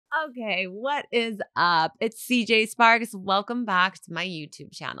Okay, what is up? It's Sparxx. Welcome back to my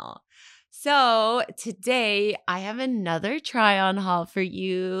YouTube channel. So today I have another try on haul for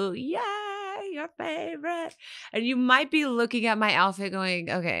you. Yay, your favorite. And you might be looking at my outfit going,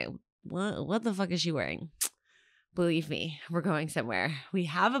 okay, what the fuck is she wearing? Believe me, we're going somewhere. We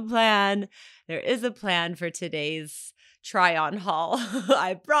have a plan. There is a plan for today's try on haul.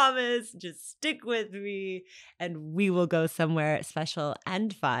 I promise. Just stick with me and we will go somewhere special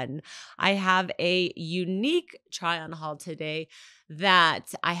and fun. I have a unique try on haul today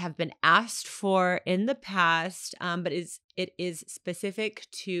that I have been asked for in the past, but it is specific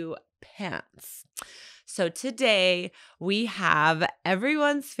to pants. So today we have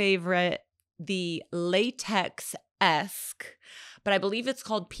everyone's favorite, the latex-esque, but I believe it's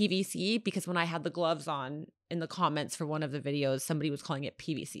called PVC because when I had the gloves on in the comments for one of the videos, somebody was calling it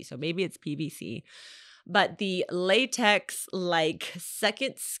PVC. So maybe it's PVC, but the latex, like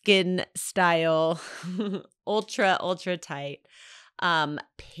second skin style, ultra tight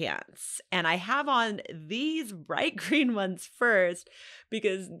pants. And I have on these bright green ones first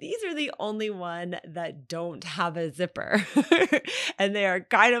because these are the only one that don't have a zipper. And they are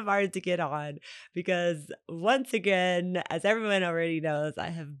kind of hard to get on because once again, as everyone already knows, I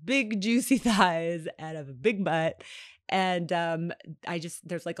have big juicy thighs and I have a big butt. And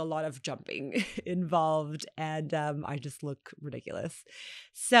there's like a lot of jumping involved and I just look ridiculous.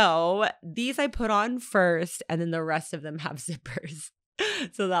 So these I put on first and then the rest of them have zippers.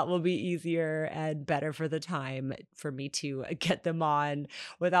 So that will be easier and better for the time for me to get them on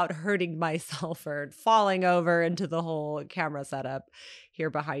without hurting myself or falling over into the whole camera setup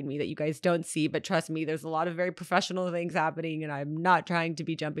here behind me that you guys don't see. But trust me, there's a lot of very professional things happening and I'm not trying to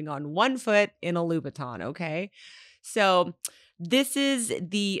be jumping on one foot in a Louboutin, okay? So this is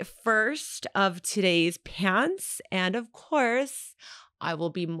the first of today's pants. And of course, I will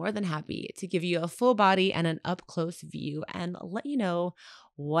be more than happy to give you a full body and an up close view and let you know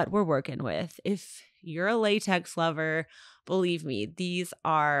what we're working with. If you're a latex lover, believe me, these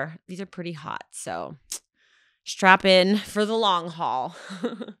are pretty hot. So strap in for the long haul.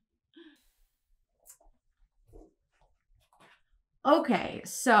 Okay,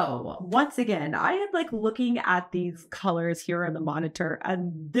 so once again, I am like looking at these colors here on the monitor,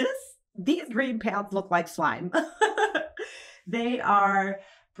 and these green pants look like slime. They are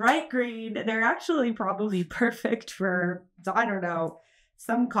bright green. They're actually probably perfect for, I don't know,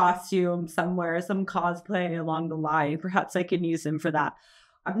 some costume somewhere, some cosplay along the line. Perhaps I can use them for that.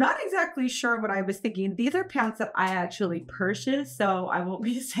 I'm not exactly sure what I was thinking. These are pants that I actually purchased, so I won't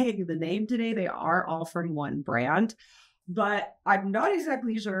be saying the name today. They are all from one brand. But I'm not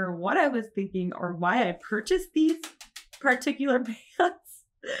exactly sure what I was thinking or why I purchased these particular pants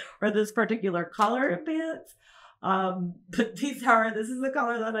or this particular color of pants. But this is the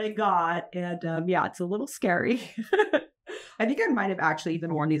color that I got. And yeah, it's a little scary. I think I might have actually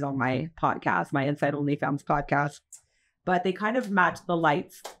even worn these on my podcast, my Inside Only Femmes podcast. But they kind of match the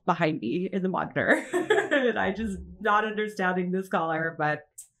lights behind me in the monitor. And I just not understanding this color, but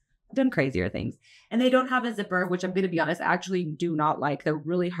done crazier things. And they don't have a zipper, which I'm going to be honest, I actually do not like. They're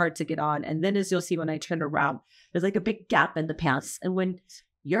really hard to get on. And then as you'll see when I turn around, there's like a big gap in the pants. And when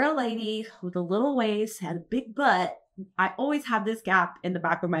you're a lady with a little waist and a big butt, I always have this gap in the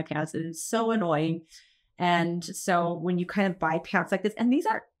back of my pants. It is so annoying. And so when you kind of buy pants like this, and these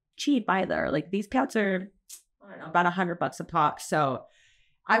aren't cheap either. Like these pants are, I don't know, about $100 a pop. So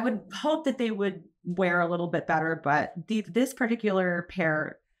I would hope that they would wear a little bit better. But this particular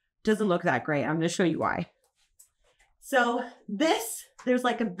pair doesn't look that great. I'm going to show you why. So there's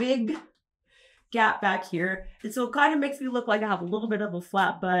like a big gap back here. And so it kind of makes me look like I have a little bit of a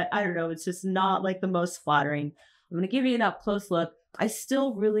flat butt. I don't know. It's just not like the most flattering. I'm going to give you an up close look. I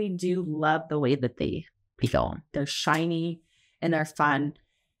still really do love the way that they feel. They're shiny and they're fun.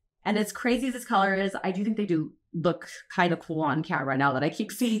 And as crazy as this color is, I do think they do look kind of cool on camera now that I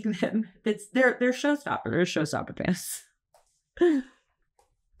keep seeing them. They're showstopper. They're showstopper pants.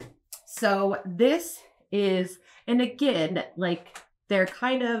 So this is, and again, like they're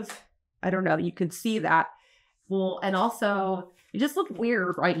kind of, I don't know, you can see that. Well, and also it just look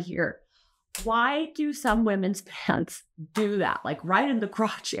weird right here. Why do some women's pants do that? Like right in the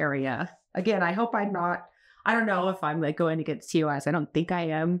crotch area. Again, I hope I'm not, I don't know if I'm like going against TOS. I don't think I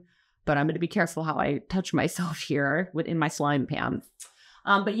am, but I'm going to be careful how I touch myself here in my slime pants.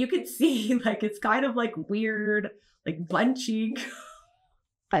 But you can see like, it's kind of like weird, like bunching.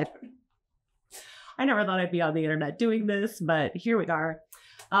 I never thought I'd be on the internet doing this, but here we are.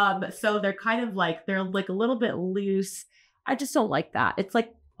 So they're kind of like, they're like a little bit loose. I just don't like that. It's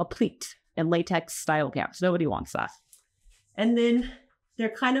like a pleat and latex style pants. Nobody wants that. And then They're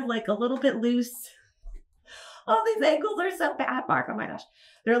kind of like a little bit loose. Oh, these ankles are so bad, Mark. Oh my gosh.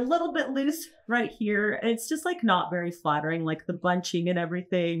 They're a little bit loose right here. And it's just like not very flattering, like the bunching and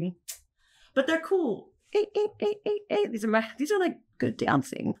everything. But they're cool. These are like good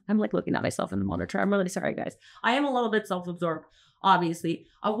dancing. I'm like looking at myself in the monitor. I'm really sorry, guys. I am a little bit self-absorbed, obviously.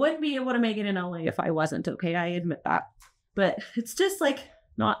 I wouldn't be able to make it in LA if I wasn't, okay? I admit that. But it's just like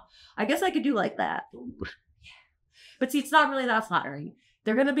not, I guess I could do like that. But see, it's not really that flattering.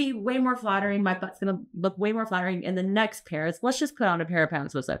 They're going to be way more flattering. My butt's going to look way more flattering in the next pairs. Let's just put on a pair of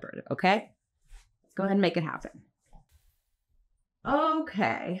pants with zipper, okay? Let's go ahead and make it happen.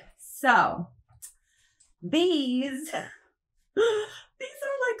 Okay, so these are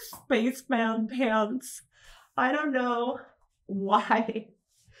like spaceman pants. I don't know why,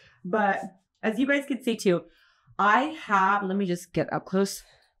 but as you guys can see too, I have, let me just get up close.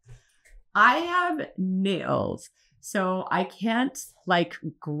 I have nails. So I can't like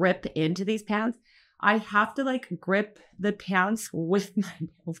grip into these pants. I have to like grip the pants with my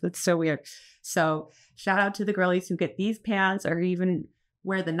nails. It's so weird. So shout out to the girlies who get these pants or even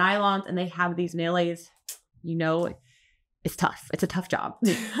wear the nylons and they have these nailies. You know, it's tough. It's a tough job.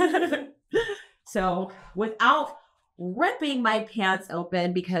 So without ripping my pants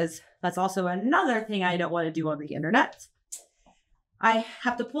open, because that's also another thing I don't want to do on the internet, I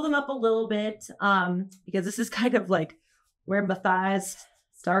have to pull them up a little bit because this is kind of like where my thighs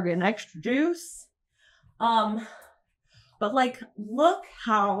start getting extra juice. But like, look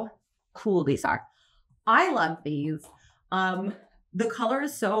how cool these are. I love these. The color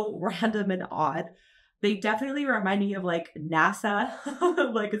is so random and odd. They definitely remind me of like NASA,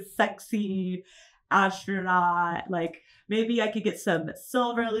 like a sexy astronaut. Like maybe I could get some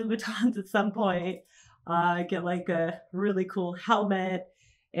silver Louboutins at some point. Get like a really cool helmet.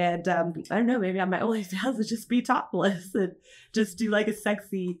 And I don't know, maybe I might only have to just be topless and just do like a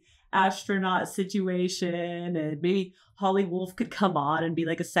sexy astronaut situation. And maybe Holly Wolf could come on and be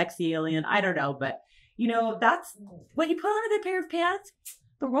like a sexy alien. I don't know. But, you know, that's when you put on a pair of pants,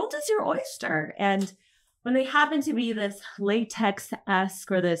 the world is your oyster. And when they happen to be this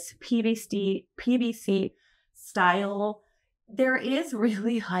latex-esque or this PVC style, there is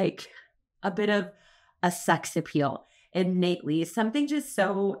really like a bit of a sex appeal innately. Something just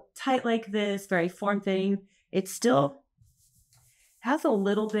so tight like this, very form-fitting. It still has a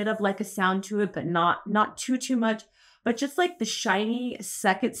little bit of like a sound to it, but not too much. But just like the shiny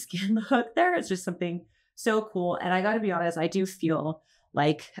second skin look there is just something so cool. And I gotta be honest, I do feel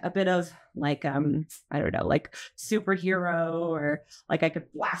like a bit of like, I don't know, like superhero or like I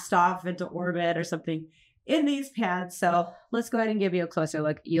could blast off into orbit or something in these pants. So let's go ahead and give you a closer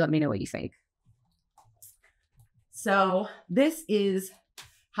look. You let me know what you think. So this is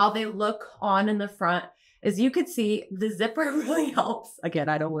how they look on in the front. As you can see, the zipper really helps. Again,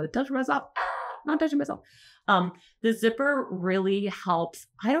 I don't want to touch myself. Not touching myself. The zipper really helps.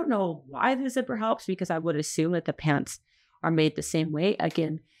 I don't know why the zipper helps because I would assume that the pants are made the same way.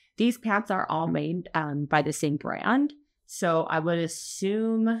 Again, these pants are all made by the same brand. So I would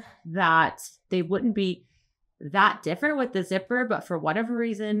assume that they wouldn't be that different with the zipper, but for whatever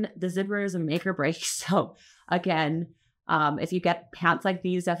reason, the zipper is a make or break. So again, if you get pants like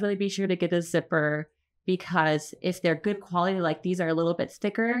these, definitely be sure to get a zipper because if they're good quality, like these are a little bit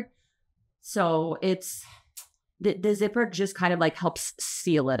thicker. So it's, the zipper just kind of like helps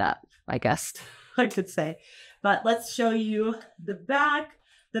seal it up, I guess I could say. But let's show you the back.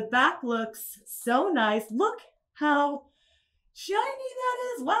 The back looks so nice. Look how shiny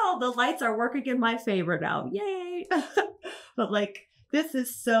that is. Wow, the lights are working in my favor now. Yay. But like, this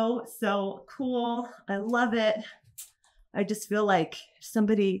is so, so cool. I love it. I just feel like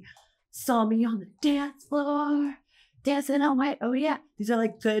somebody saw me on the dance floor dancing on my, oh yeah. These are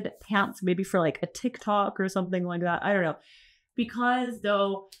like good pants, maybe for like a TikTok or something like that. I don't know. Because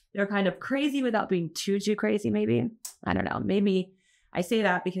though they're kind of crazy without being too crazy, maybe. I don't know. Maybe I say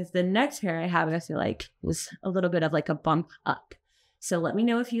that because the next pair I have, I feel like was a little bit of like a bump up. So let me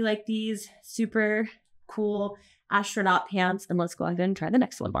know if you like these super cool astronaut pants and let's go ahead and try the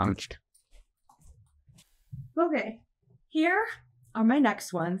next one. Okay, here are my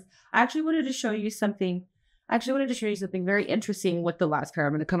next ones. I actually wanted to show you something. Very interesting with the last pair.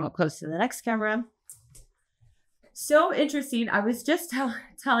 I'm going to come up close to the next camera. So interesting. I was just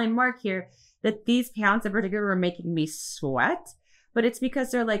telling Mark here that these pants in particular were making me sweat, but it's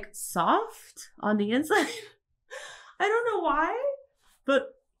because they're like soft on the inside. I don't know why, but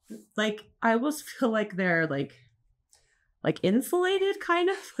like I almost feel like they're like insulated kind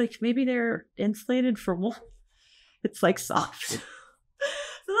of, like maybe they're insulated for warmth. It's like soft.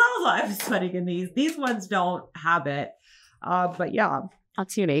 So that was why I was sweating in these. These ones don't have it. But yeah,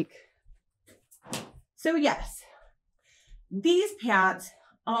 That's unique. So yes, these pants,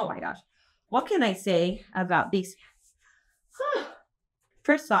 oh my gosh, what can I say about these pants?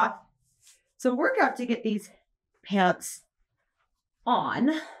 First off, so work out to get these pants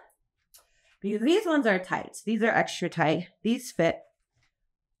on because these ones are tight. These are extra tight. These fit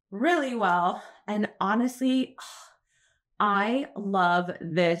really well. And honestly, I love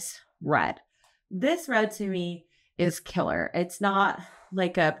this red. This red to me is killer. It's not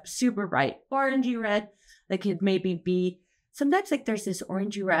like a super bright orangey red. Like it maybe be sometimes like there's this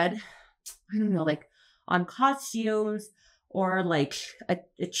orangey red, I don't know, like on costumes or like a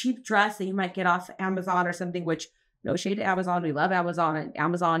cheap dress that you might get off Amazon or something, which no shade to Amazon. We love Amazon and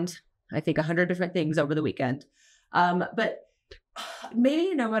Amazon's, I think 100 different things over the weekend. But maybe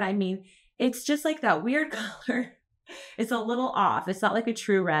you know what I mean. It's just like that weird color. It's a little off. It's not like a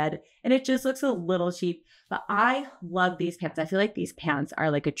true red and it just looks a little cheap, but I love these pants. I feel like these pants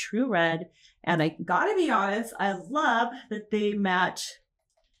are like a true red. And I gotta be honest, I love that they match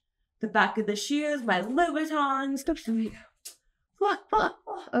the back of the shoes, my Louboutins.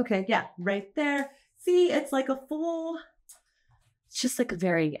 Okay, yeah, right there. See, it's like a full, it's just like a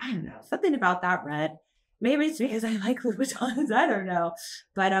very, I don't know, something about that red. Maybe it's because I like Louboutins, I don't know.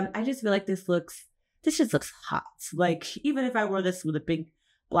 But I just feel like this just looks hot. Like, even if I wore this with a big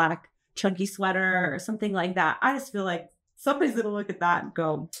black chunky sweater or something like that, I just feel like somebody's going to look at that and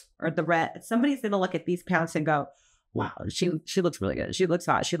go, or the red, somebody's going to look at these pants and go, wow, she looks really good. She looks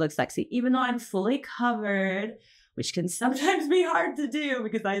hot. She looks sexy. Even though I'm fully covered, which can sometimes be hard to do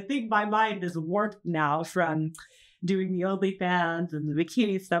because I think my mind is warped now from doing the OnlyFans and the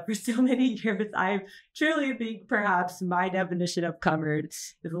bikini stuff for so many years. I truly think perhaps my definition of covered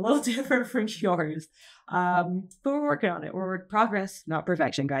is a little different from yours. But we're working on it. We're in progress, not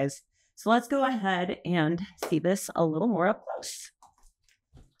perfection, guys. So let's go ahead and see this a little more up close.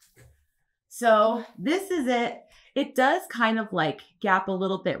 So this is it. It does kind of like gap a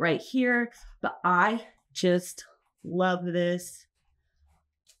little bit right here, but I just love this.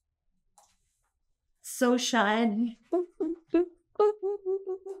 So shiny.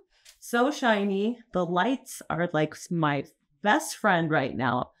 So shiny. The lights are like my best friend right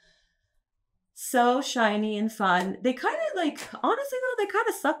now. So shiny and fun. They kind of like, honestly though, they kind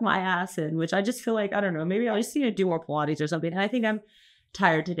of suck my ass in, which I just feel like, I don't know, maybe I just need to do more Pilates or something. And I think I'm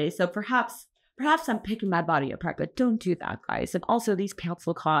tired today. So perhaps I'm picking my body apart, but don't do that, guys. And also these pants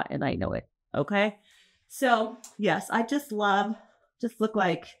look hot and I know it. Okay. So yes, I just look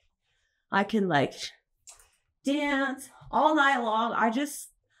like I can like dance all night long. I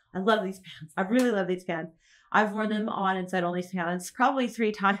love these pants. I really love these pants. I've worn them on Inside Only pants probably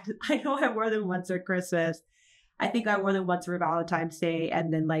 3 times. I know I wore them once for Christmas. I think I wore them once for Valentine's Day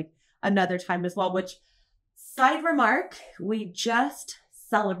and then like another time as well, which side remark, we just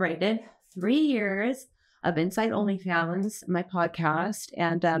celebrated 3 years of Inside OnlyFans, my podcast.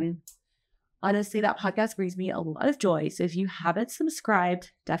 And honestly, that podcast brings me a lot of joy. So if you haven't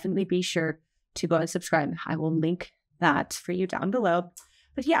subscribed, definitely be sure to go and subscribe. I will link that for you down below.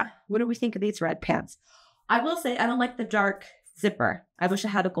 But yeah, what do we think of these red pants? I will say I don't like the dark zipper. I wish I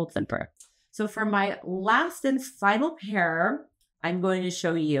had a gold zipper. So for my last and final pair, I'm going to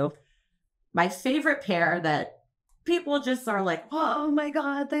show you my favorite pair that people just are like, oh my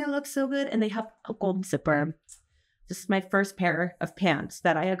God, they look so good. And they have a gold zipper. This is my first pair of pants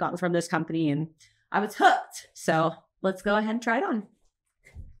that I had gotten from this company and I was hooked. So let's go ahead and try it on.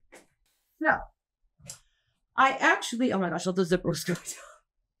 No, I actually, oh my gosh, the zipper was going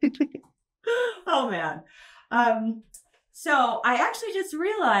down. Oh man. So I actually just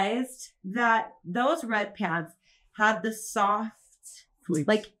realized that those red pants had the soft, fleece.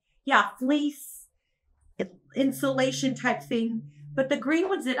 Fleece insulation type thing. But the green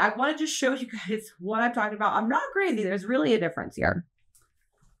ones I want to just show you guys what I'm talking about. I'm not crazy. There's really a difference here.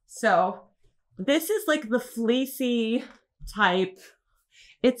 So this is like the fleecy type.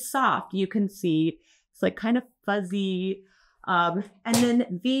 It's soft. You can see it's like kind of fuzzy. And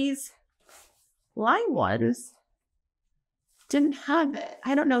then these line ones didn't have it.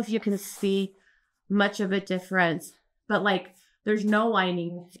 I don't know if you can see much of a difference, but like there's no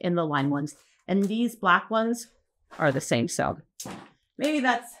lining in the line ones. And these black ones are the same. So maybe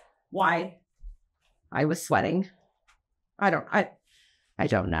that's why I was sweating. I don't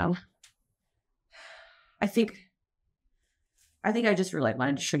know. I think I just really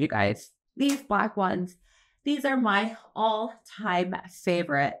wanted to show you guys these black ones. These are my all-time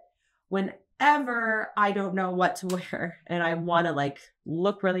favorite. Whenever I don't know what to wear and I want to like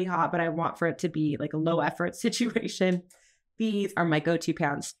look really hot, but I want for it to be like a low effort situation, these are my go-to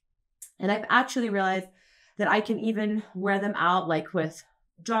pants. And I've actually realized that I can even wear them out like with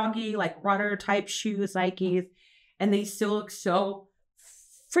jogging, like runner type shoes, Nikes, and they still look so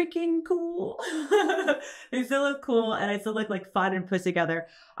freaking cool. They still look cool and I still look like fun and put together.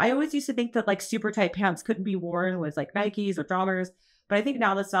 I always used to think that like super tight pants couldn't be worn with like Nikes or joggers, but I think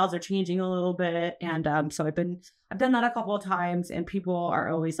now the styles are changing a little bit. And so I've done that a couple of times and people are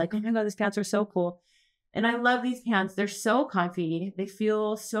always like, oh my God, these pants are so cool. And I love these pants. They're so comfy. They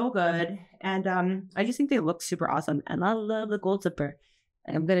feel so good. And I just think they look super awesome. And I love the gold zipper.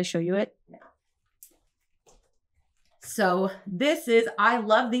 I'm going to show you it now. So I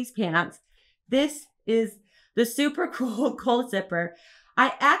love these pants. This is the super cool gold zipper.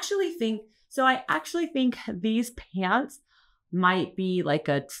 I actually think these pants might be like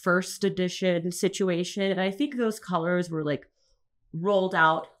a first edition situation. And I think those colors were like rolled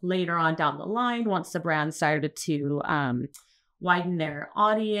out later on down the line once the brand started to widen their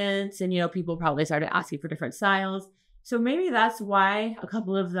audience and, people probably started asking for different styles. So maybe that's why a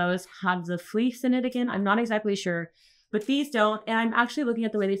couple of those have the fleece in it again. I'm not exactly sure, but these don't. And I'm actually looking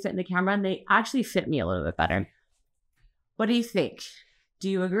at the way they fit in the camera and they actually fit me a little bit better. What do you think? Do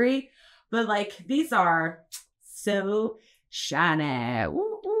you agree? But like, these are so shiny.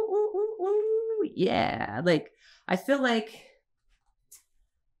 Ooh, ooh, ooh, ooh, ooh. Yeah. Like, I feel like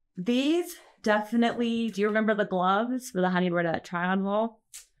these definitely, do you remember the gloves for the Honey Beretta try-on haul?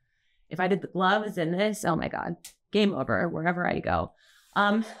 If I did the gloves in this, oh my God, game over wherever I go.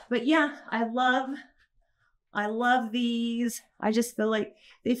 But yeah, I love these. I just feel like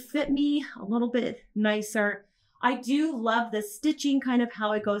they fit me a little bit nicer. I do love the stitching, kind of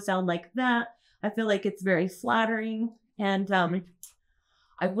how it goes down like that. I feel like it's very flattering. And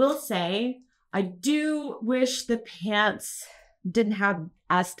I will say, I do wish the pants didn't have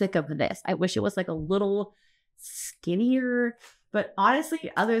as thick of this. I wish it was like a little skinnier. But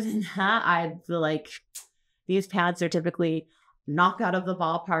honestly, other than that, I feel like these pants are typically knocked out of the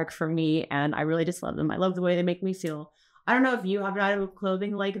ballpark for me. And I really just love them. I love the way they make me feel. I don't know if you have an item of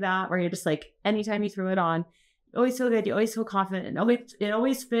clothing like that, where you're just like, anytime you throw it on, you always feel good. You always feel confident. And it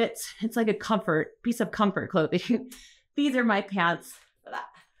always fits. It's like a piece of comfort clothing. These are my pants for that.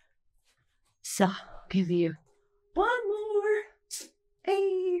 So, I'll give you one more.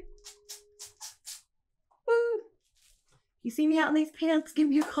 Hey. Woo. You see me out in these pants? Give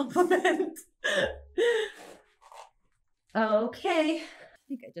me a compliment. Okay. I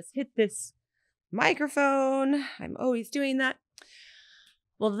think I just hit this microphone. I'm always doing that.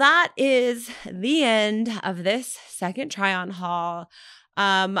 Well, that is the end of this second try-on haul.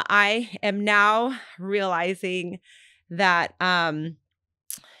 I am now realizing that,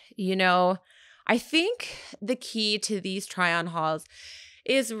 I think the key to these try-on hauls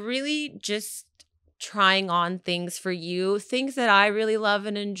is really just trying on things for you, things that I really love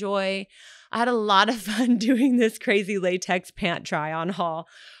and enjoy. I had a lot of fun doing this crazy latex pant try-on haul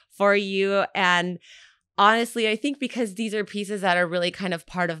for you. And honestly, I think because these are pieces that are really kind of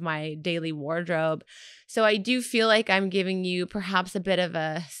part of my daily wardrobe. So I do feel like I'm giving you perhaps a bit of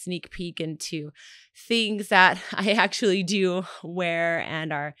a sneak peek into things that I actually do wear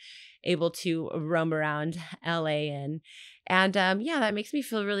and are able to roam around LA in. And that makes me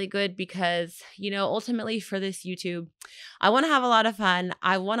feel really good because, ultimately for this YouTube, I want to have a lot of fun.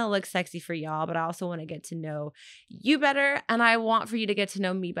 I want to look sexy for y'all, but I also want to get to know you better. And I want for you to get to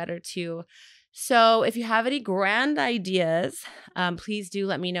know me better too. So if you have any grand ideas, please do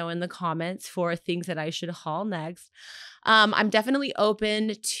let me know in the comments for things that I should haul next. I'm definitely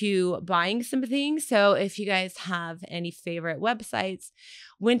open to buying some things. So if you guys have any favorite websites,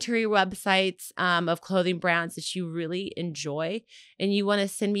 wintry websites of clothing brands that you really enjoy and you want to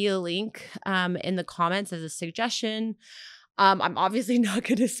send me a link in the comments as a suggestion, I'm obviously not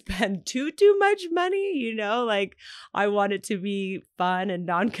going to spend too much money, like I want it to be fun and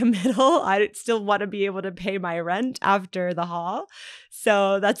non-committal. I still want to be able to pay my rent after the haul.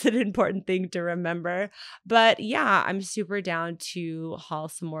 So that's an important thing to remember. But yeah, I'm super down to haul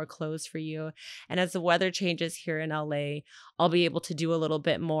some more clothes for you. And as the weather changes here in LA, I'll be able to do a little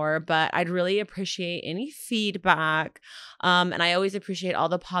bit more, but I'd really appreciate any feedback. And I always appreciate all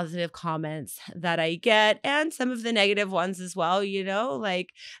the positive comments that I get and some of the negative ones as well.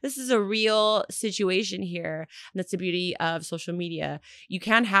 This is a real situation here. And that's the beauty of social media. You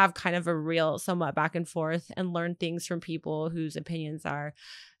can have kind of a real, somewhat back and forth and learn things from people whose opinions are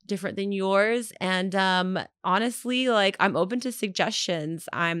different than yours. And honestly, I'm open to suggestions.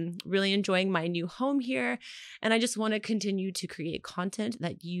 I'm really enjoying my new home here. And I just want to continue to create content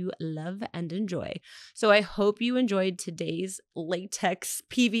that you love and enjoy. So I hope you enjoyed today's latex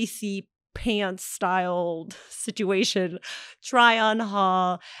PVC pants styled situation try on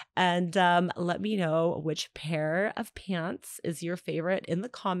haul, and let me know which pair of pants is your favorite in the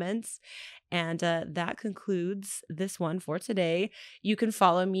comments. And that concludes this one for today. You can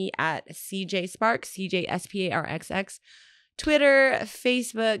follow me at CJ Sparxx, CJSPARXX, Twitter,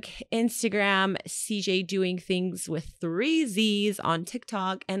 Facebook, Instagram, CJ Doing Things with 3 Z's on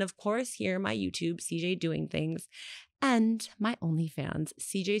TikTok, and of course here my YouTube, CJ Doing Things, and my OnlyFans,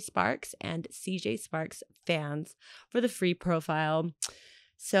 CJ Sparxx and CJ Sparxx Fans for the free profile.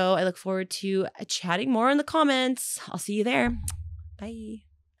 So I look forward to chatting more in the comments. I'll see you there. Bye.